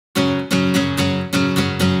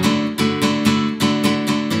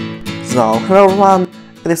So, hello everyone,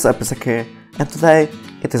 it is Episode here, and today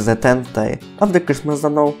it is the 10th day of the Christmas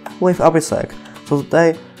Dano with Abisek. So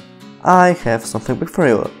today I have something big for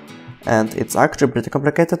you, and it's actually pretty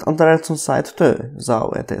complicated on the Redstone side too.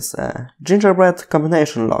 So it is a Gingerbread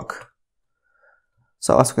combination lock.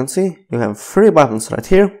 So as you can see, you have 3 buttons right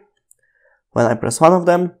here. When I press one of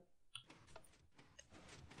them,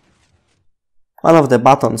 one of the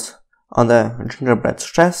buttons on the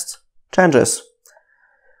Gingerbread's chest changes.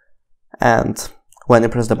 And when you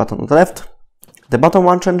press the button on the left, the bottom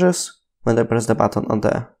one changes. When you press the button on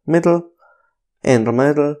the middle, the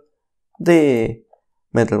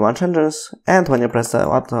middle one changes. And when you press the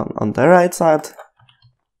button on the right side,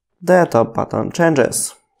 the top button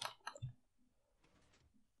changes.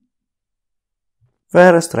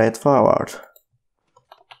 Very straightforward.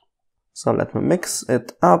 So let me mix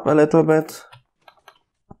it up a little bit.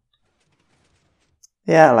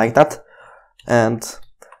 Yeah, like that. And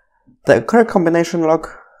the correct combination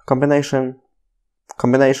for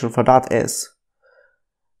that is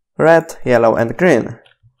red, yellow and green.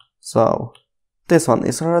 So this one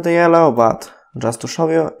is already yellow, but just to show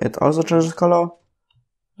you, it also changes color.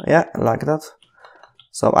 Yeah, like that.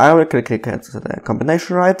 So I will click at the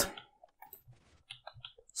combination right,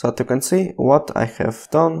 so that you can see what I have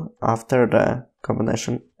done after the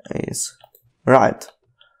combination is right.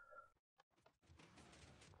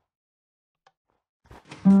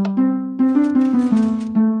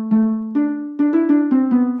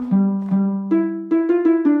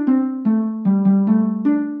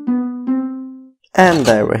 And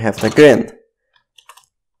there we have the green.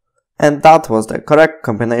 And that was the correct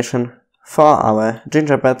combination for our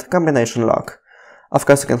Gingerbread combination lock. Of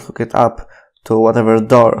course you can hook it up to whatever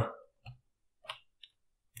door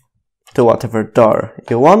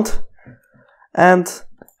you want, and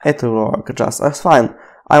it will work just as fine.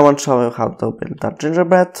 I won't show you how to build that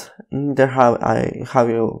gingerbread, neither how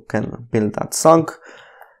you can build that song,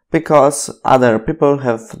 because other people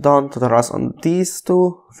have done tutorials on these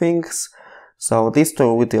two things. So these two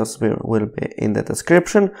videos will be in the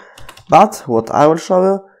description, but what I will show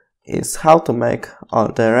you is how to make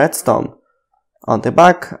all the redstone on the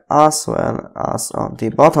back as well as on the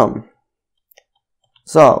bottom.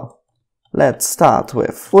 So let's start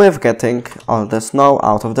with getting all the snow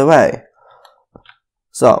out of the way.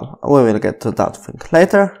 So we will get to that thing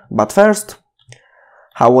later, but first,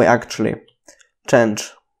 how we actually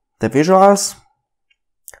change the visuals.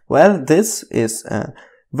 Well, this is a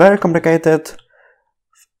very complicated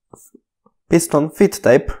piston feed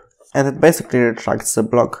tape, and it basically retracts the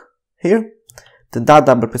block here. That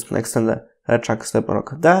double piston extender retracts the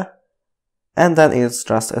block there, and then it's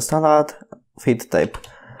just a standard feed tape.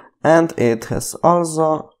 And it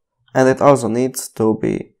also needs to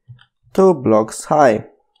be 2 blocks high,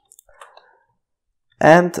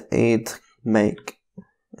 and it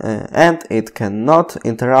cannot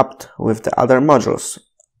interrupt with the other modules.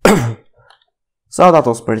 So that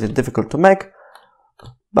was pretty difficult to make,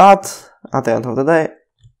 but at the end of the day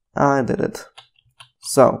I did it.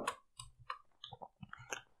 So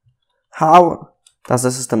how does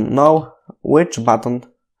the system know which button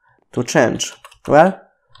to change? Well,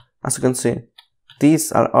 as you can see,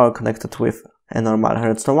 these are all connected with a normal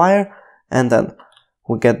redstone wire, and then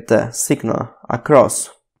we get the signal across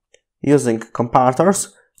using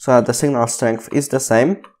comparators so that the signal strength is the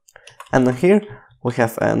same. And then here we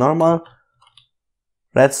have a normal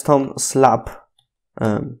redstone slab,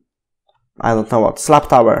 I don't know what, slab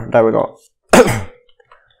tower, there we go.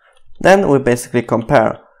 Then we basically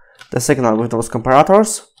compare the signal with those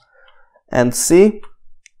comparators and see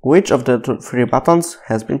which of the 3 buttons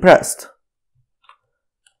has been pressed.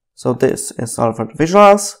 So this is all for the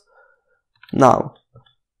visuals. Now,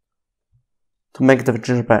 to make the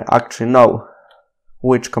gingerbread actually know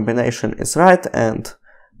which combination is right and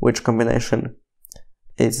which combination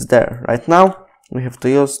is there right now, we have to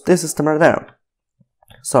use this system right there.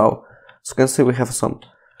 So, as you can see, we have some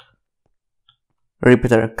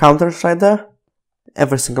repeater counters right there.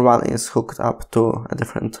 Every single one is hooked up to a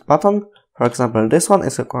different button. For example, this one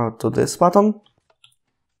is equal to this button.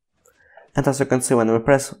 And as you can see, when we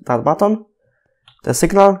press that button, the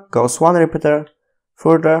signal goes 1 repeater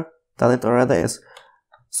further than it already is.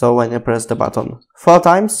 So when you press the button 4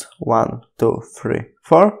 times, 1, 2, 3,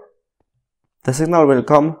 4, the signal will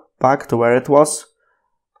come back to where it was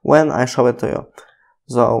when I show it to you.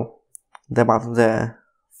 So the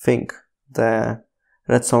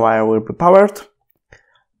redstone wire will be powering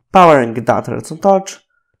that redstone torch,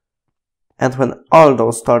 and when all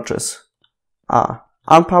those torches are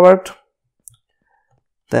unpowered,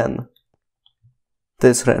 then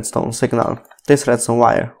this redstone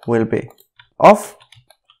wire will be off,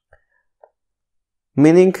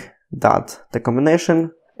 meaning that the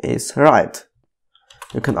combination is right.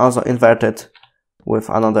 You can also invert it with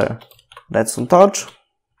another redstone torch.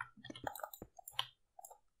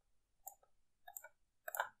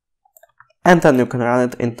 And then you can run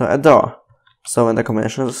it into a door. So when the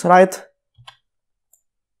combination is right,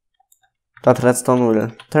 that redstone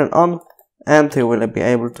will turn on and you will be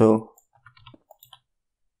able to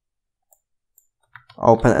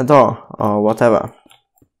open a door or whatever.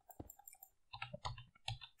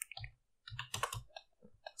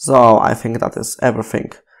 So I think that is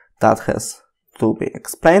everything that has to be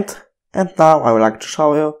explained, and now I would like to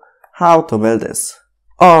show you how to build this.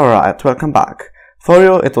 Alright, welcome back. For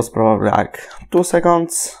you it was probably like 2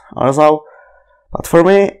 seconds or so, but for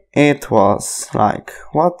me it was like,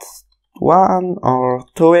 1 or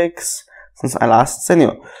 2 weeks since I last seen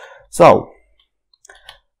you. So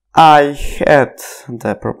I had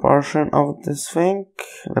the proportion of this thing,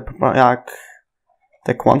 the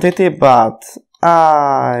quantity, but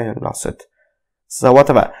I lost it. So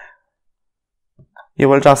whatever. You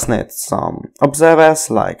will just need some observers,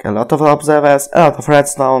 like a lot of observers, a lot of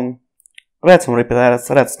redstone, redstone repeaters,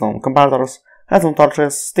 redstone comparators, redstone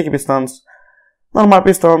torches, sticky pistons, normal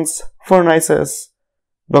pistons, furnaces,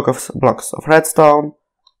 blocks of redstone,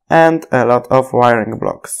 and a lot of wiring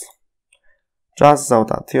blocks. Just so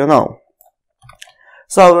that you know.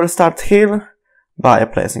 So we'll start here by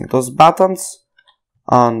placing those buttons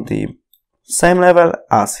on the same level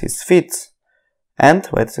as his feet. And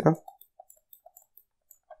wait a second.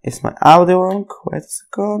 Is my audio wrong? Wait a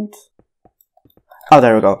second. Oh,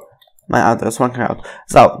 there we go. My audio is working out.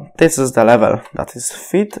 So this is the level that his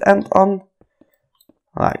feet end on.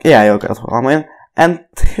 Like, yeah, you get what I mean. And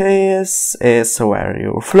this is where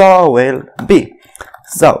your floor will be.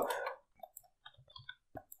 So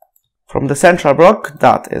from the central block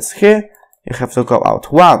that is here, you have to go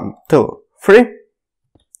out 1, 2, 3,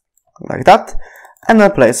 like that, and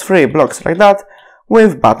then place 3 blocks like that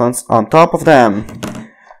with buttons on top of them.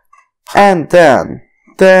 And then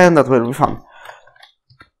that will be fun.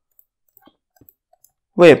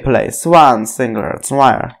 We place 1 single redstone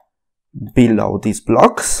wire below these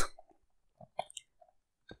blocks,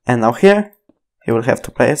 and now here you will have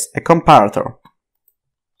to place a comparator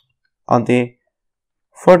on the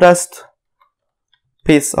furthest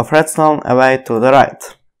piece of redstone away to the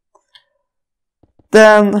right.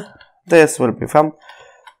 Then this will be fun.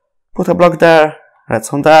 Put a block there,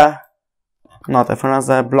 redstone there, not a furnace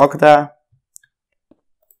there, block there,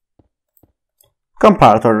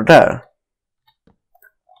 comparator there.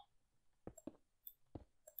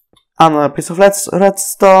 Another piece of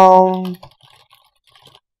redstone.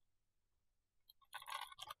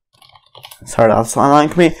 Sorry, that's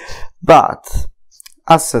annoying me, but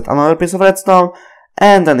as said, another piece of redstone,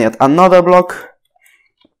 and then yet another block,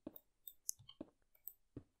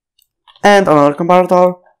 and another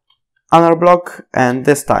comparator, another block, and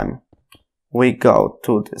this time we go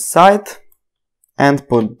to the side and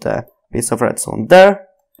put the piece of redstone there.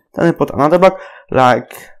 Then we put another block,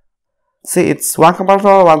 like, see, it's 1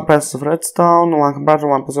 comparator, 1 piece of redstone, 1 comparator,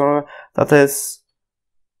 1 piece of, that is,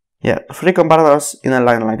 yeah, 3 comparators in a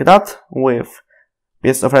line like that, with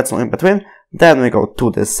piece of redstone in between. Then we go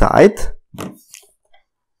to the side,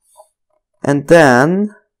 and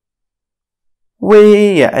then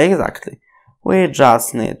we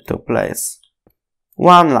just need to place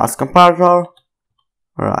 1 last comparator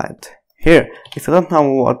right here. If you don't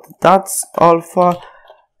know what that's all for,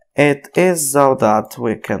 it is so that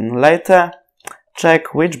we can later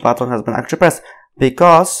check which button has been actually pressed,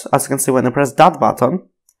 because as you can see, when you press that button,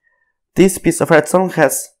 this piece of redstone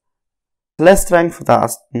has less strength than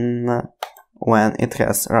when it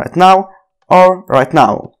has right now or right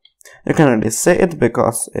now. You can really see it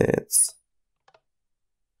because it's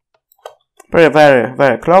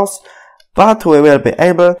very close, but we will be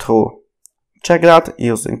able to check that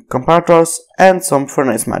using comparators and some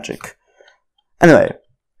furnace magic. Anyway,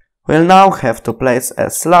 we'll now have to place a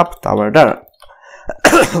slab tower there.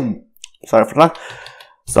 Sorry for that.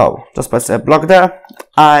 So just place a block there.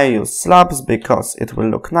 I use slabs because it will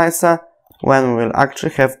look nicer when we will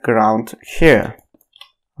actually have ground here,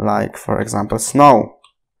 like for example snow.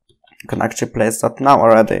 You can actually place that now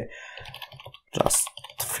already. Just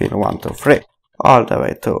fill 1, 2, 3 all the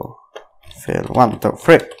way to fill 1, 2,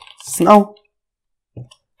 3 snow.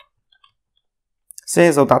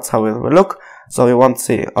 See, so that's how it will look. So you won't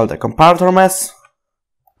see all the comparator mess.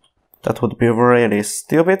 That would be really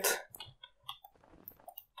stupid.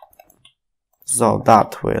 So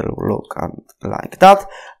that will look like that,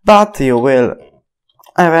 but you will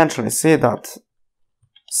eventually see that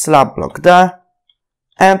slab block there,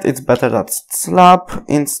 And it's better that slab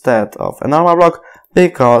instead of a normal block,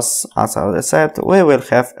 because, as I already said, we will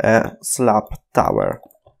have a slab tower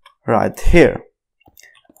right here.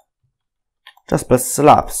 Just place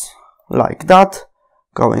slabs like that,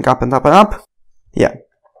 going up and up and up. Yeah.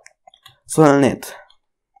 So we'll need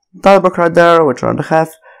that block right there, which we already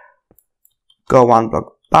have. Go one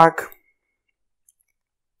block back.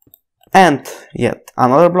 And yet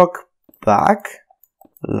another block back,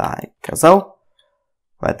 like so.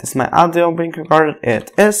 But is my audio being recorded?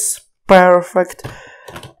 It is. Perfect.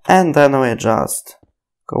 And then we just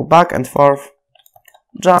go back and forth,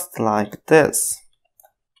 just like this.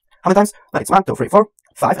 How many times? Like, it's 1, 2, 3, 4,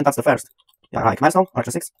 5, and that's the first. Yeah, like milestone,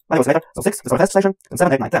 actually 6. That was later, so 6 is our test station, and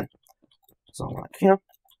 7, 8, 9, 10. So, like here,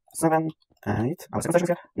 7, 8, our second station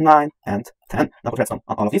here, 9, and 10. Now put redstone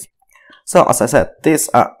on all of these. So, as I said, these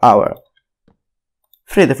are our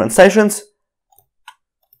 3 different stations.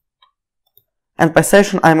 And by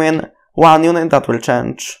station, I mean 1 unit that will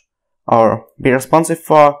change or be responsive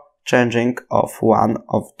for changing of one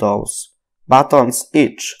of those buttons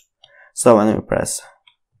each. So when we press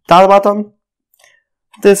that button,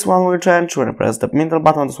 this one will change. When we press the middle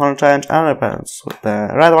button, this one will change. And when we press the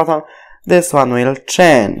right button, this one will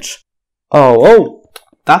change. Oh,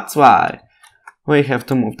 that's why we have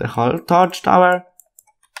to move the whole torch tower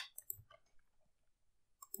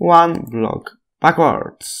 1 block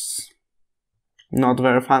backwards. Not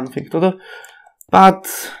very fun thing to do, but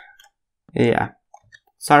yeah,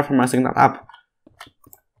 sorry for messing that up.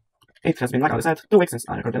 It has been, like I said, 2 weeks since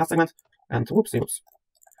I recorded the last segment, and whoopsie whoops.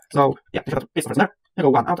 So yeah, if you got a piece of resin there, you go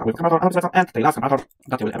 1 out with comparator, out with and the last comparator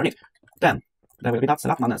that you will ever need. Then there will be that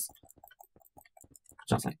slab madness.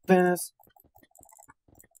 Just like this.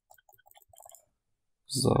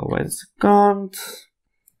 So where's it gone?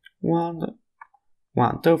 1,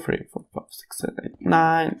 2, 3, 4, 5, 6, 7, 8,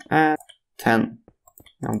 9, and 10.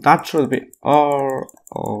 Now that should be all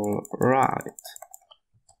right.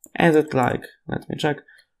 Is it like, let me check,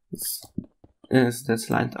 is this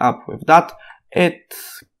lined up with that? It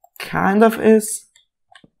kind of is.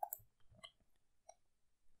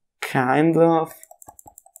 Kind of.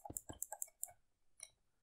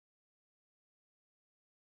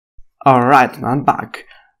 Alright, now I'm back.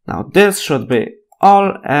 Now this should be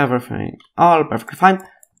all perfectly fine.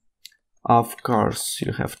 Of course,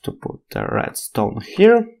 you have to put the redstone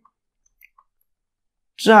here,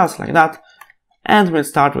 just like that, and we'll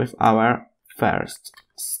start with our first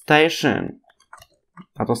station.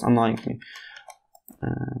 That was annoying me.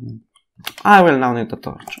 I will now need the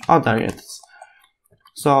torch. Oh, there it is.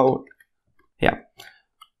 So, yeah,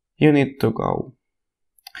 you need to go.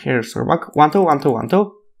 Here's your back. 1, 2, 1, 2, 1,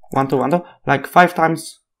 2, 1, 2, 1, 2, like 5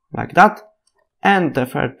 times, like that, and the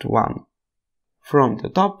third one from the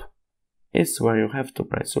top is where you have to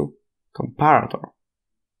place your comparator.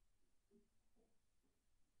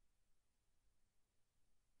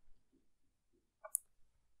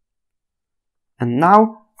 And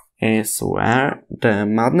now is where the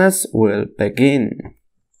madness will begin.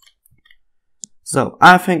 So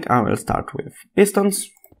I think I will start with pistons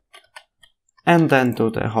and then do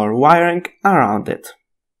the whole wiring around it.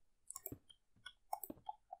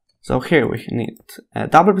 So here we need a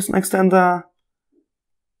double piston extender.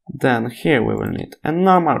 Then here we will need a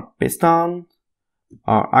normal piston,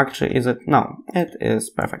 or actually is it? No, it is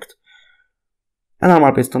perfect. A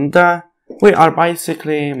normal piston there. We are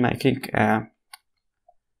basically making a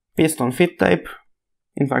piston feed tape,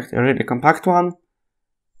 in fact a really compact one,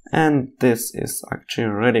 and this is actually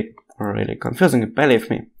really confusing, believe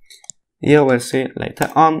me. You will see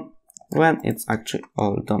later on when it's actually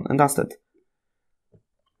all done and dusted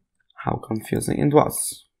how confusing it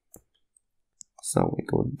was. So we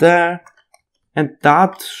go there, and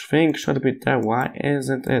that thing should be there. Why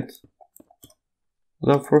isn't it?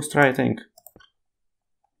 So frustrating.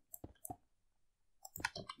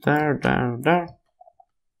 There.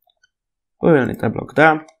 We will need a block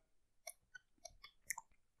there.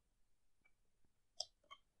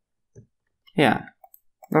 Yeah,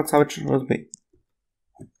 that's how it should be.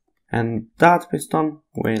 And that piston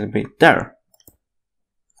will be there.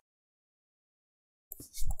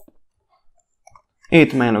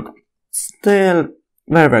 It may look still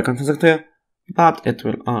very confusing to you, but it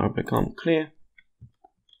will all become clear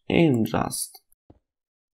in just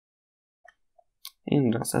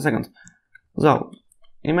a second. So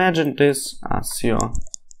imagine this as your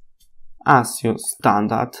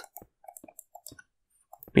standard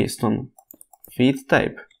piston feed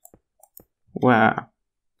tape, where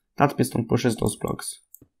that piston pushes those blocks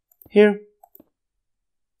here,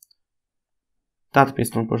 that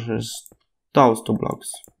piston pushes those 2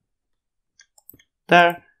 blocks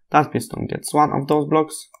there, that piston gets one of those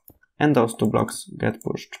blocks, and those two blocks get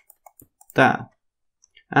pushed there.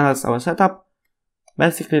 And that's our setup.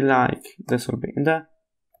 Basically, like, this will be in the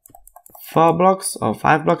 4 blocks or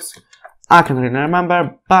 5 blocks. I can't really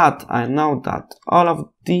remember, but I know that all of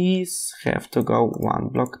these have to go 1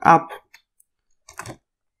 block up.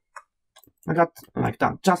 Like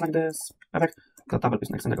that, just like this. Perfect. The double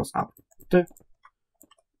piston extender goes up 2.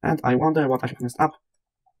 And I wonder what I should mess up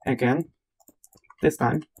again this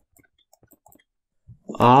time.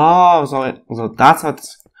 Oh, so that's what.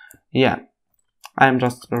 Yeah, I'm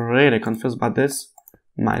just really confused by this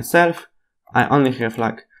myself. I only have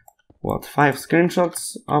like what, 5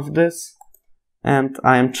 screenshots of this, and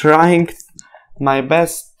I am trying my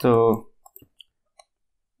best to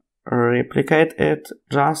replicate it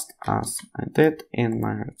just as I did in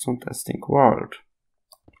my Redstone testing world.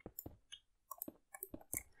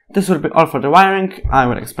 This will be all for the wiring. I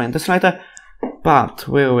will explain this later, but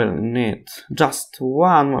we will need just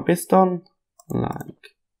 1 more piston,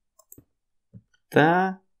 like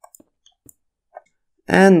there,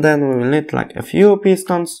 and then we will need like a few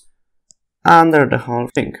pistons under the whole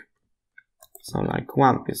thing. So like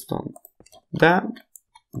 1 piston there,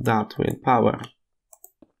 that will power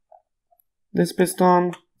this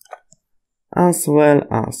piston, as well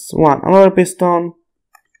as 1 other piston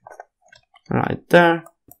right there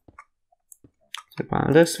to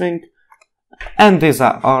power this thing. And these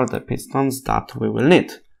are all the pistons that we will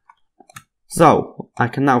need. So I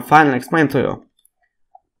can now finally explain to you.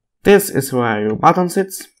 This is where your button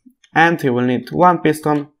sits, and you will need 1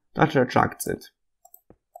 piston that retracts it.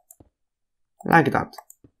 Like that.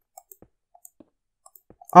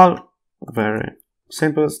 All very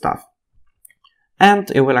simple stuff.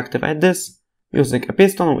 And you will activate this using a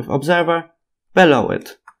piston with observer below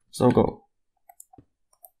it. So go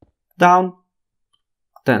down,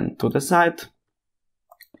 then to the side,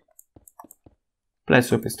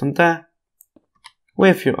 place your piston there,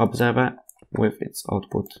 with your observer with its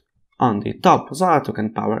output on the top, so that you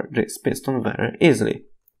can power this piston very easily.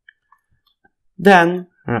 Then,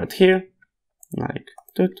 right here, like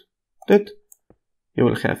toot, toot, you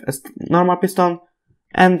will have a normal piston,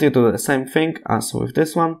 and you do the same thing as with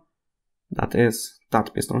this one, that is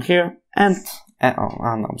that piston here, and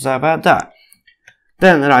an observer there.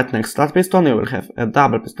 Then right next to that piston you will have a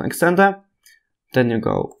double piston extender, then you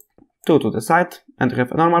go 2 to the side, and you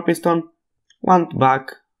have a normal piston, 1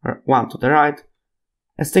 back, 1 to the right,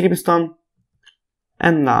 a sticky piston,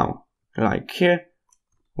 and now, like here,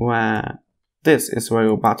 where this is where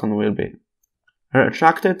your button will be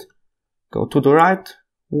retracted, go to the right,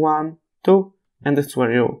 1, 2, and this is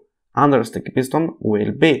where your under sticky piston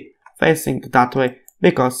will be, facing that way,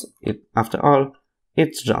 because after all,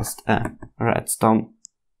 it's just a redstone,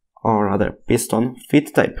 or rather piston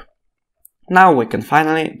feed tape. Now we can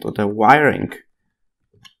finally do the wiring.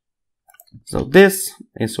 So this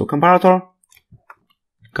is your comparator,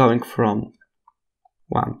 going from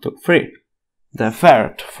 1, 2, 3. The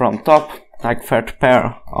third from top, like third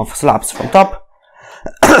pair of slabs from top,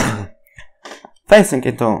 facing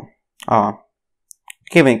into,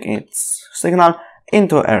 giving its signal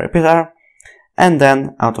into a repeater, and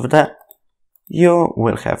then out of that you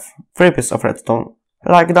will have 3 pieces of redstone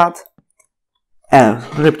like that, and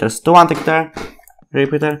repeaters to 1 tick there,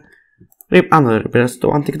 repeater, another repeaters to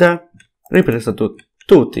 1 tick there, repeaters to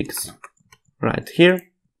 2 ticks right here,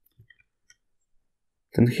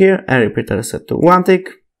 then here a repeater set to 1 tick,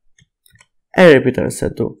 a repeater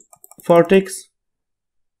set to 4 ticks,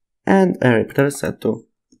 and a repeater set to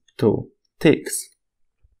 2 ticks.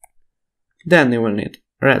 Then you will need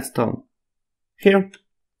redstone here,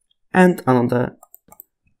 and another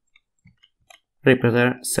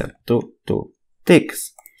repeater set to 2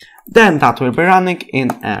 ticks. Then that will be running in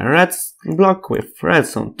a redstone block with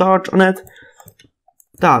redstone torch on it.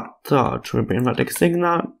 That torch will be inverting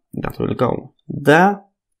signal that will go there.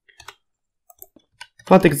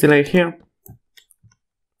 4 ticks delay here.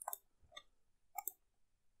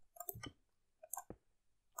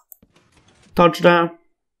 Torch there.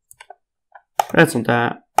 Redstone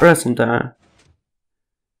there. Redstone there.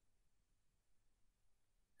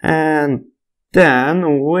 And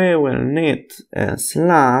then we will need a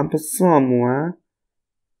slab somewhere.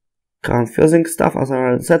 Confusing stuff as I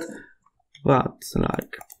already said, but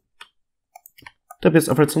like 2 pieces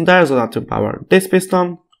of redstone there so that to power this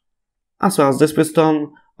piston, as well as this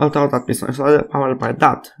piston, although that piston is already powered by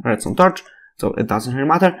that redstone torch, so it doesn't really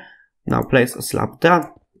matter. Now place a slab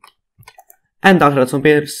there, and that redstone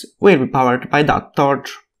piece will be powered by that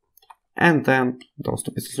torch, and then those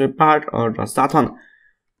 2 pieces will be powered, or just that one.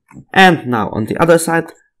 And now on the other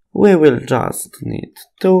side, we will just need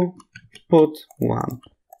to put 1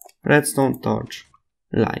 redstone torch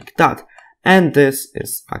like that. And this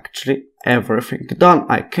is actually everything done.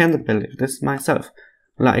 I can't believe this myself.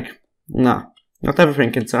 Like, no, not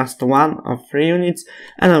everything, it's just one of 3 units,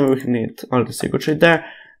 and then we need all the circuitry there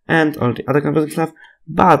and all the other computing stuff.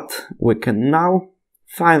 But we can now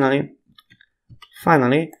finally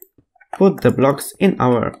put the blocks in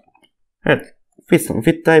our redstone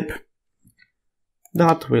fit tape.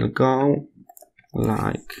 That will go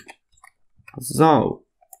like so.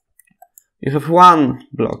 You have 1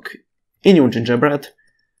 block in your gingerbread,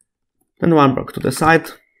 then 1 block to the side,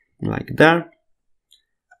 like there.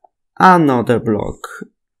 Another block,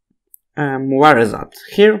 where is that?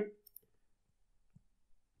 Here.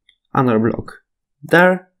 Another block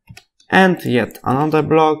there, and yet another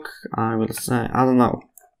block, I will say, I don't know,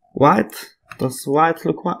 white? Does white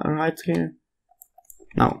look right here?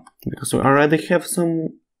 No, because we already have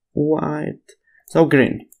some white. So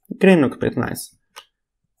green. Green looks pretty nice.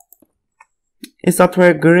 Is that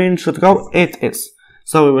where green should go? It is.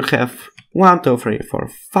 So we will have 1, 2, 3, 4,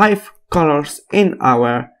 5 colors in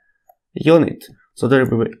our unit. So there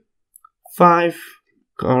will be 5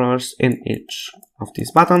 colors in each of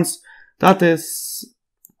these buttons. That is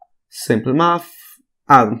simple math.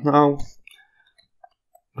 I don't know.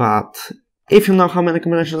 But if you know how many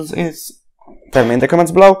combinations it is, tell me in the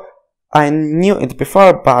comments below. I knew it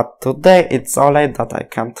before, but today it's so late that I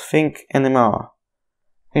can't think anymore.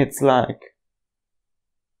 It's like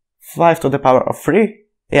 5 to the power of 3?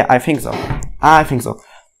 Yeah, I think so.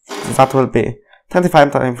 That will be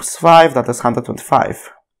 25 times 5, that is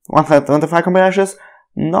 125. 125 combinations,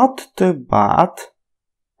 not too bad.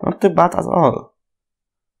 Not too bad at all.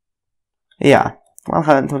 Yeah,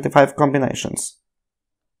 125 combinations.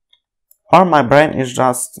 Or my brain is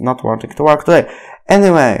just not wanting to work today.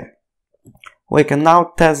 Anyway, we can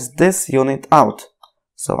now test this unit out.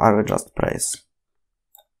 So I will just place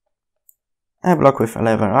a block with a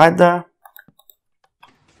lever right there.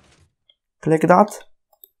 Click that.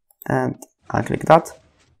 And I click that.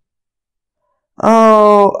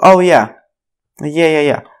 Oh yeah.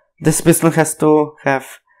 Yeah. This piston has to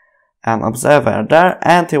have an observer there,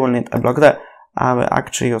 and you will need a block there. I will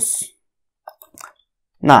actually use...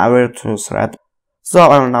 No, I will choose red. So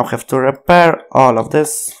I will now have to repair all of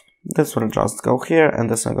this. This will just go here, and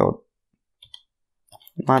this will go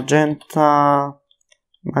magenta.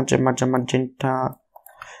 Magenta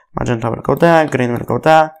will go there, green will go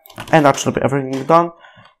there, and that should be everything done.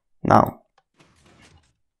 Now,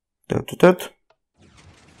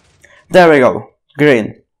 there we go,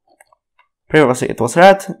 green. Previously it was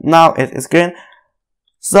red, now it is green.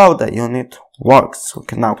 So the unit works. We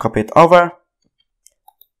can now copy it over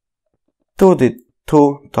to the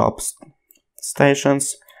 2 top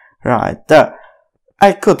stations right there.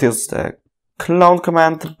 I could use the clone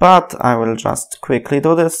command, but I will just quickly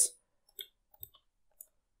do this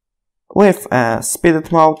with a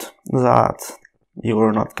speeded mode that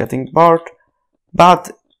you're not getting bored.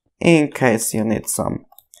 But in case you need some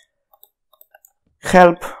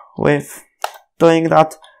help with doing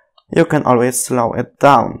that, you can always slow it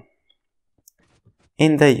down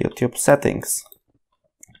in the YouTube settings.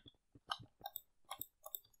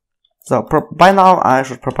 So by now I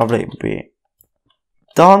should probably be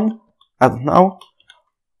done. I don't know,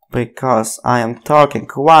 because I am talking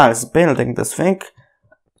whilst building this thing,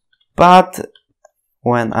 but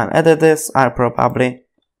when I edit this, I probably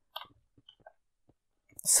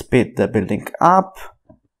speed the building up,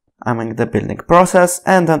 I mean the building process,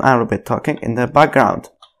 and then I will be talking in the background.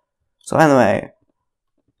 So anyway,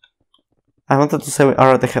 I wanted to say we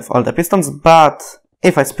already have all the pistons, but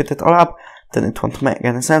if I speed it all up, then it won't make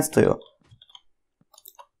any sense to you.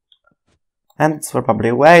 And it's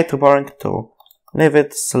probably way too boring to leave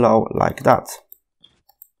it slow like that.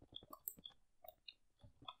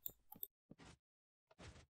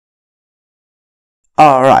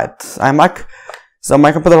 Alright, I'm back. So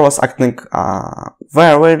my computer was acting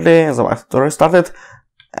very weirdly, so I had to restart it.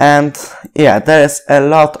 And yeah, there is a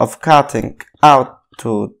lot of cutting out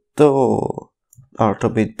to do, or to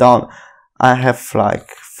be done. I have like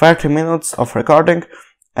 30 minutes of recording,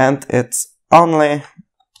 and it's only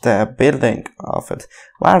the building of it.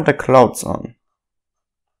 Why are the clouds on?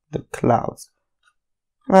 The clouds.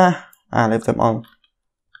 I leave them on.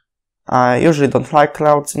 I usually don't like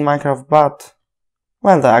clouds in Minecraft, but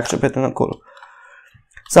well, they're actually pretty cool.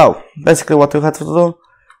 So basically what you have to do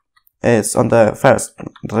is on the first,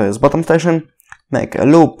 this bottom station, make a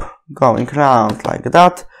loop going around like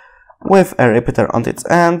that with a repeater on its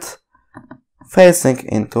end facing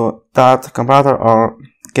into that comparator, or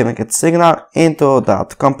giving it signal into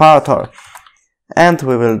that comparator. And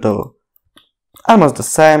we will do almost the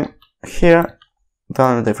same here, The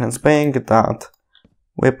only difference being that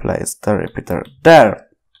we place the repeater there.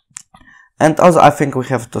 And also I think we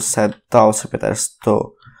have to set those repeaters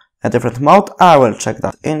to a different mode. I will check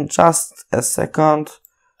that in just a second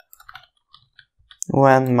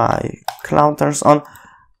when my clown turns on,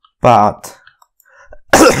 but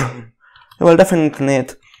you will definitely need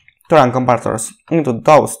to run comparators into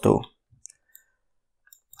those two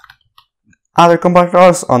other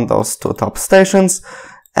comparators on those two top stations,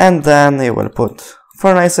 and then you will put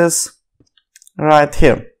furnaces right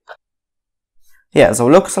here. Yeah, so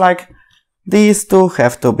looks like these two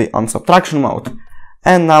have to be on subtraction mode,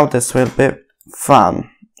 and now this will be fun,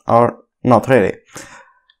 or not really,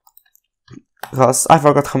 because I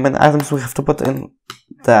forgot how many items we have to put in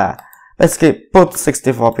there. Basically, put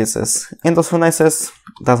 64 pieces in those furnaces,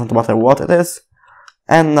 doesn't matter what it is,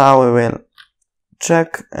 and now we will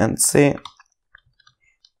check and see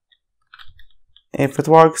if it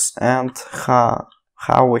works and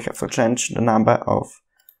how we have to change the number of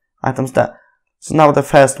items there. So now the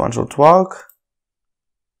first one should work.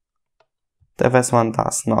 The first one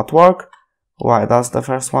does not work. Why does the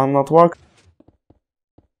first one not work?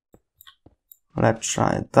 Let's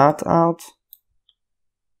try that out.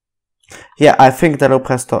 Yeah, I think the loop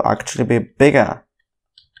has to actually be bigger.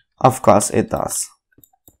 Of course it does.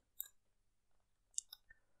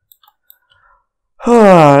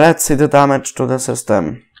 Let's see the damage to the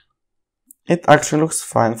system. It actually looks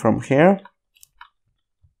fine from here.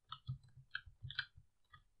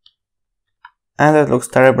 And it looks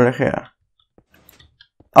terrible here.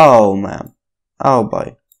 Oh man. Oh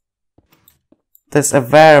boy. This is a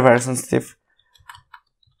very sensitive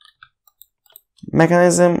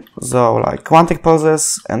mechanism, so like quantic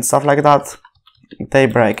pulses and stuff like that, they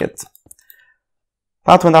break it.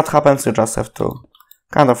 But when that happens, you just have to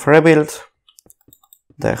kind of rebuild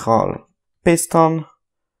the whole piston,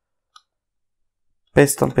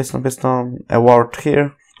 a word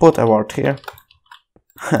here, put a word here.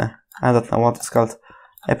 I don't know what it's called.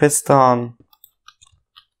 A piston.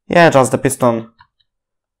 Yeah, just the piston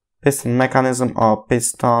mechanism or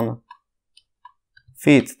piston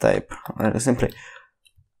feed tape, really simply.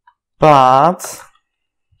 But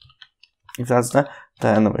if that's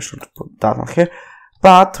then we should put that on here.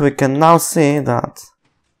 But we can now see that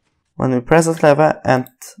when we press that lever and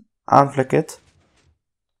unflick it,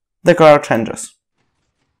 the color changes.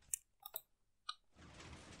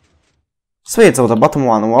 Sweet, so the bottom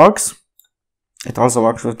one works. It also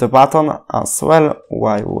works with the button as well.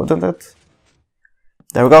 Why wouldn't it?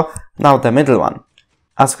 There we go. Now the middle one.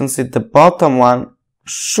 As you can see, the bottom one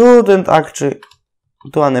shouldn't actually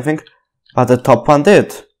do anything, but the top one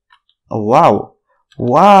did. Oh, wow.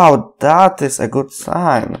 Wow, that is a good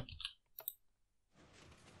sign.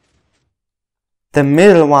 The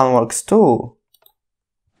middle one works too.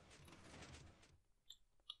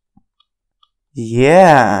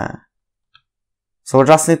 Yeah. So we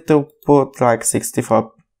just need to put like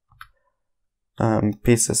 64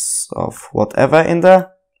 pieces of whatever in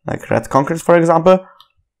there, like red concrete for example,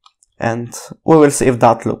 and we will see if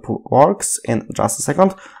that loop works in just a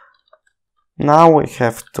second. Now we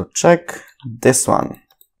have to check this one.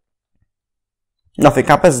 Nothing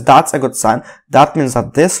happens, that's a good sign. That means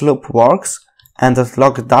that this loop works and it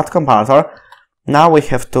locked that comparator. Now we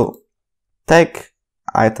have to take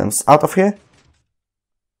items out of here.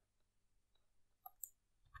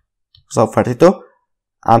 So 32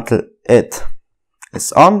 until it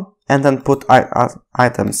is on, and then put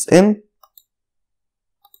items in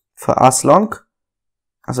for as long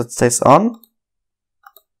as it stays on.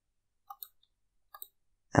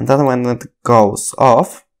 And then when it goes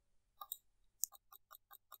off,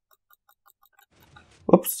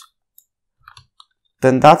 oops,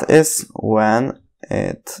 then that is when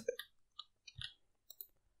it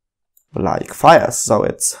like fires. So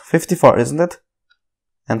it's 54, isn't it?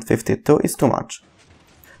 And 52 is too much.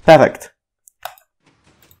 Perfect.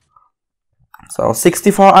 So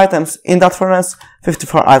 64 items in that furnace,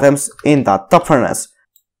 54 items in that top furnace.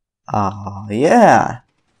 Yeah.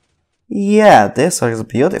 Yeah, this works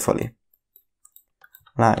beautifully.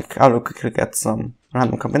 Like, I will quickly get some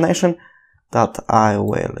random combination that I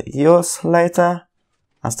will use later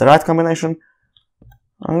as the right combination.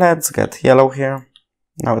 Let's get yellow here.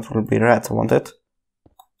 Now it will be red, won't it?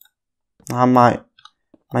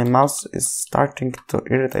 My mouse is starting to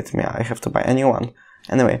irritate me. I have to buy a new one.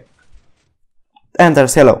 Anyway. And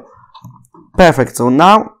there's yellow. Perfect. So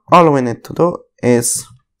now all we need to do is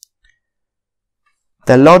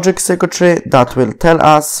the logic circuitry that will tell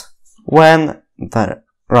us when the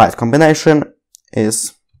right combination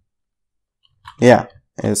is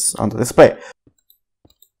on the display.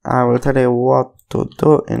 I will tell you what to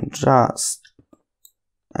do in just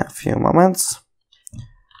a few moments.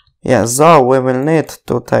 Yes, so we will need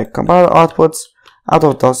to take comparator outputs out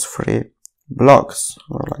of those 3 blocks.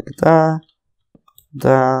 So like there,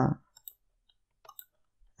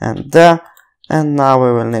 and there. And now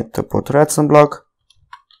we will need to put redstone block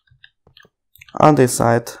on this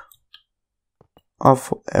side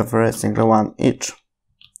of every single one each.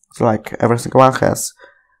 So like every single one has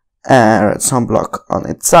a redstone block on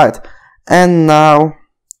its side. And now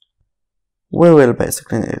we will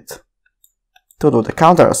basically need to do the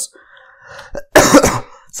counters.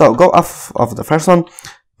 So go off of the first one,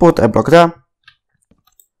 put a block there,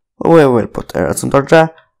 we will put a redstone torch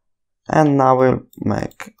there, and now we'll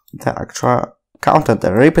make the actual counter,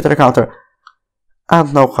 the repeater counter. I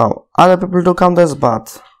don't know how other people do counters,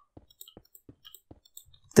 but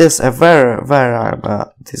this is a very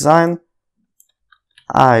reliable design.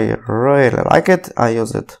 I really like it. I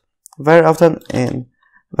use it very often in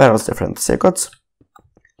various different circuits.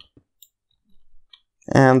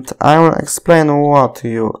 And I will explain what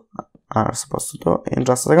you are supposed to do in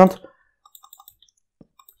just a second.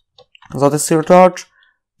 So this is your torch,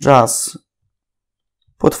 just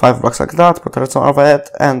put 5 blocks like that, put redstone over it,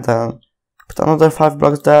 and then put another 5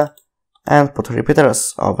 blocks there, and put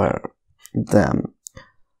repeaters over them.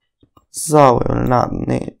 So we will not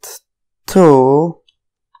need to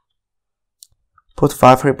put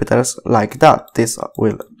 5 repeaters like that. These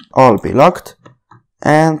will all be locked,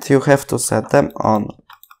 and you have to set them on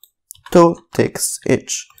 2 ticks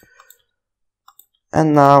each.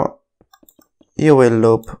 And now you will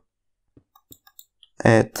loop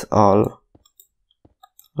it all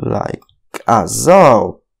like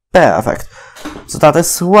so. Perfect. So that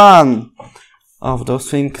is one of those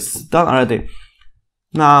things done already.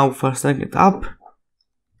 Now for setting it up,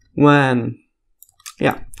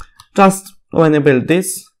 just when you build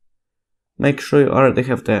this, make sure you already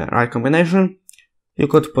have the right combination. You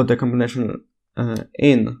could put the combination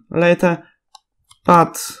in later,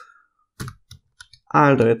 but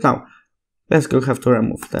I'll do it now. Basically you have to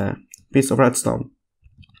remove the piece of redstone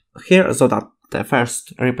here so that the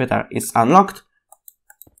first repeater is unlocked.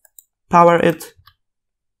 Power it,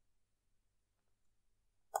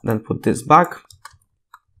 then put this back,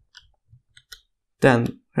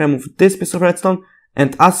 then remove this piece of redstone,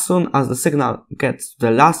 and as soon as the signal gets to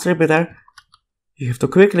the last repeater, you have to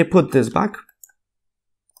quickly put this back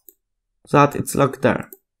so that it's locked there.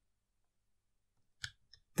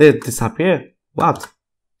 Did it disappear? What?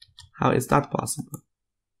 How is that possible?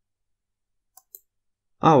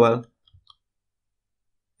 Oh well.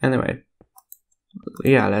 Anyway.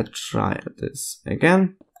 Yeah, let's try this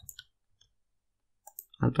again.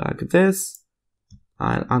 I'll drag this.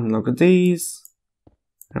 I'll unlock these.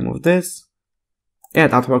 Remove this. Yeah,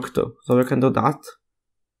 that worked too. So we can do that.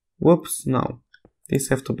 Whoops, no. These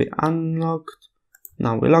have to be unlocked.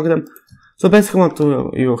 Now we lock them. So basically what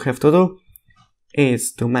you have to do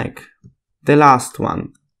is to make the last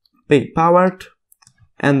one be powered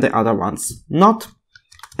and the other ones not.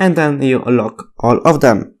 And then you lock all of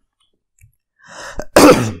them.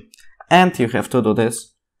 And you have to do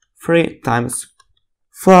this 3 times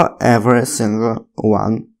for every single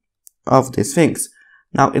one of these things.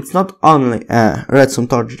 Now it's not only a redstone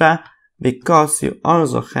torch there, because you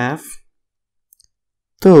also have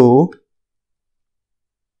to...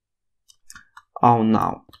 Oh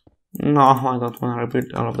no. No, I don't want to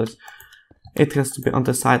repeat all of this. It has to be on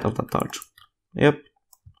the side of the torch. Yep.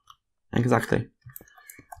 Exactly.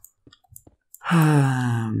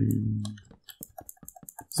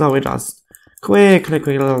 So we just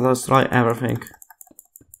quickly destroy everything.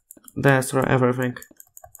 Destroy everything.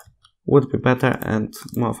 Would be better and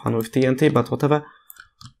more fun with TNT, but whatever.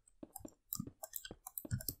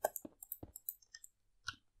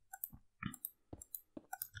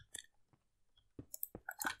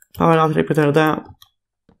 Power out repeater there.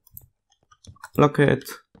 Lock it.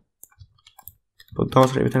 Put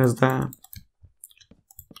those repeaters there.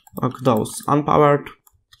 Lock those unpowered.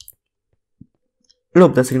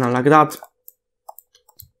 Loop the signal like that.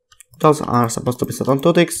 Those are supposed to be set on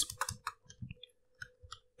 2 ticks.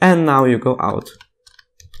 And now you go out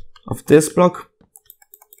of this block.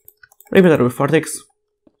 Repeater with 4 ticks.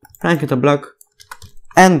 Crank it a block.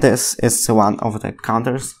 And this is one of the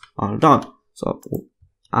counters all done. So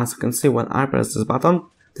as you can see, when I press this button,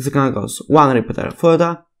 the signal goes 1 repeater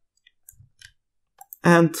further.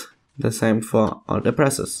 And the same for all the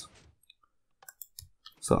presses.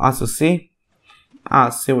 So as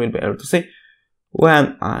you will be able to see,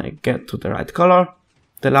 when I get to the right color,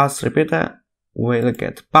 the last repeater will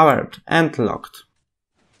get powered and locked.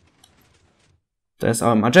 There's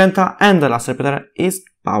our magenta and the last repeater is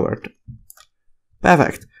powered.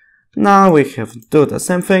 Perfect. Now we have to do the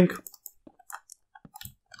same thing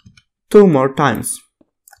 2 more times.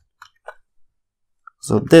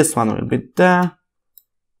 So this one will be there,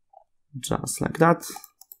 just like that.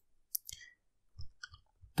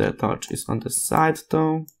 The torch is on the side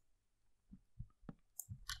though.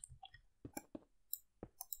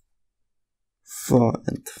 Four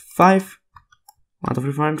and 5. 1, 2,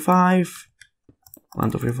 3, 4 and 5.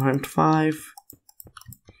 1, 2, 3, 4 and 5.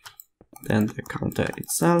 Then the counter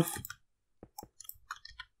itself.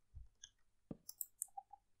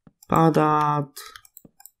 Power that.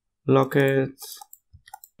 Lock it.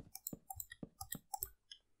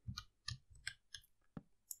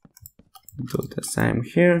 Do the same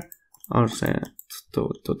here. Also set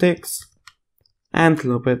to 2 ticks. And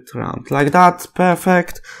loop it around like that.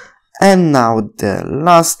 Perfect. And now the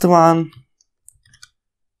last one.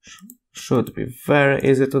 Should be very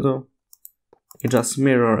easy to do. It's just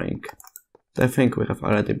mirroring the thing we have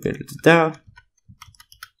already built there.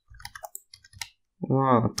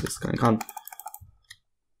 What is going on?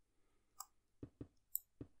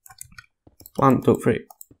 1, 2, 3,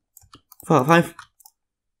 4, 5.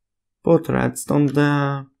 Put redstone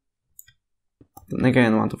there. Then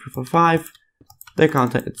again 1, 2, 3, 4, 5. The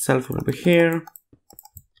counter itself will be here.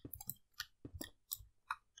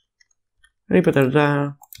 Repeater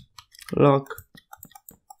there. Lock.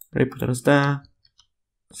 Repeaters there.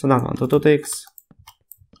 So that one to 2 ticks.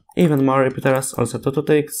 Even more repeaters, also to 2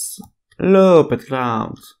 ticks. Loop it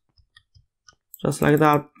round. Just like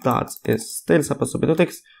that. That is still supposed to be 2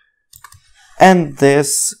 ticks. And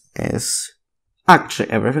this is actually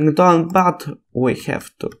everything done, but we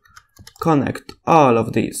have to connect all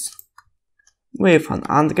of these with an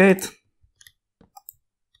AND gate.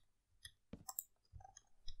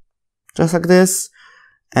 Just like this.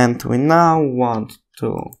 And we now want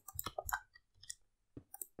to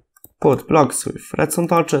put blocks with redstone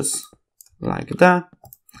torches, like that.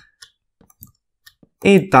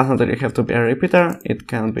 It doesn't really have to be a repeater, it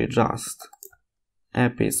can be just a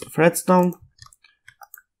piece of redstone.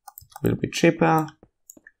 Will be cheaper.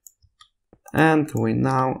 And we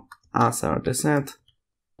now, as I already said,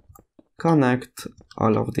 connect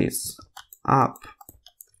all of these up,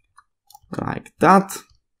 like that.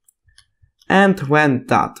 And when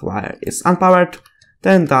that wire is unpowered,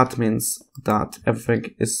 then that means that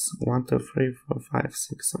everything is 1, 2, 3, 4, 5,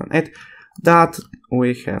 6, 7, 8. That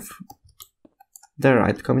we have the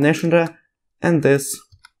right combination there. And this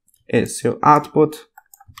is your output.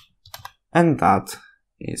 And that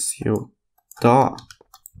is your door.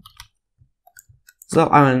 So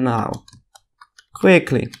I will now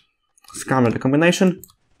quickly scramble the combination.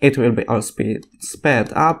 It will be all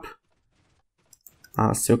sped up,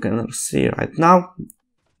 as you can see right now.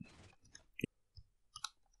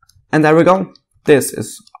 And there we go. This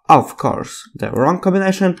is of course the wrong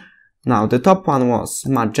combination. Now the top one was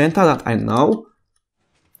magenta, that I know.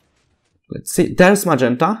 Let's see, there's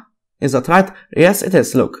magenta. Is that right? Yes, it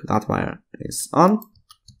is. Look, that wire is on.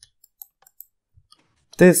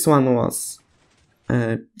 This one was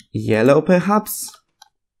yellow perhaps.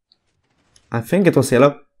 I think it was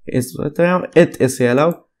yellow. It is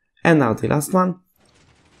yellow. And now the last one.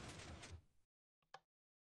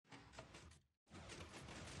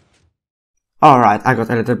 Alright, I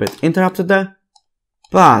got a little bit interrupted there,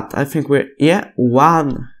 but I think we're,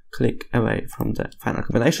 one click away from the final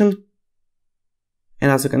combination.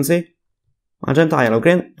 And as you can see, magenta, yellow,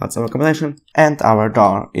 green, that's our combination, and our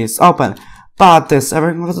door is open. But this is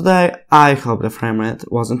everything for today. I hope the frame rate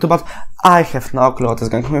wasn't too bad. I have no clue what is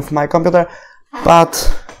going on with my computer,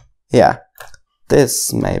 but yeah,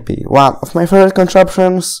 this may be one of my favorite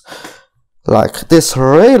contraptions. Like this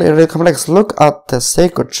really complex. Look at the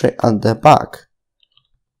circuitry at the back.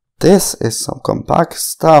 This is some compact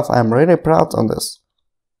stuff. I'm really proud on this.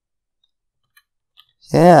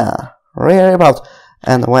 Yeah, really proud.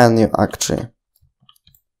 And when you actually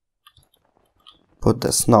put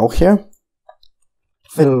the snow here,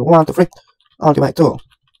 fill 1, 2, 3, only by 2.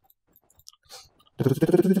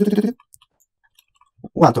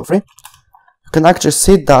 1, 2, 3. You can actually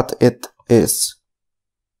see that it is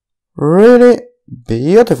really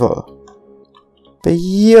beautiful.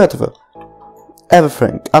 Beautiful.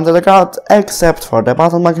 Everything under the ground except for the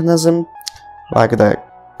button mechanism, like the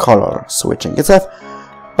color switching itself.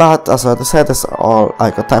 But as I said, that's all I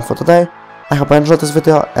got time for today. I hope you enjoyed this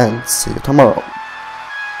video and see you tomorrow.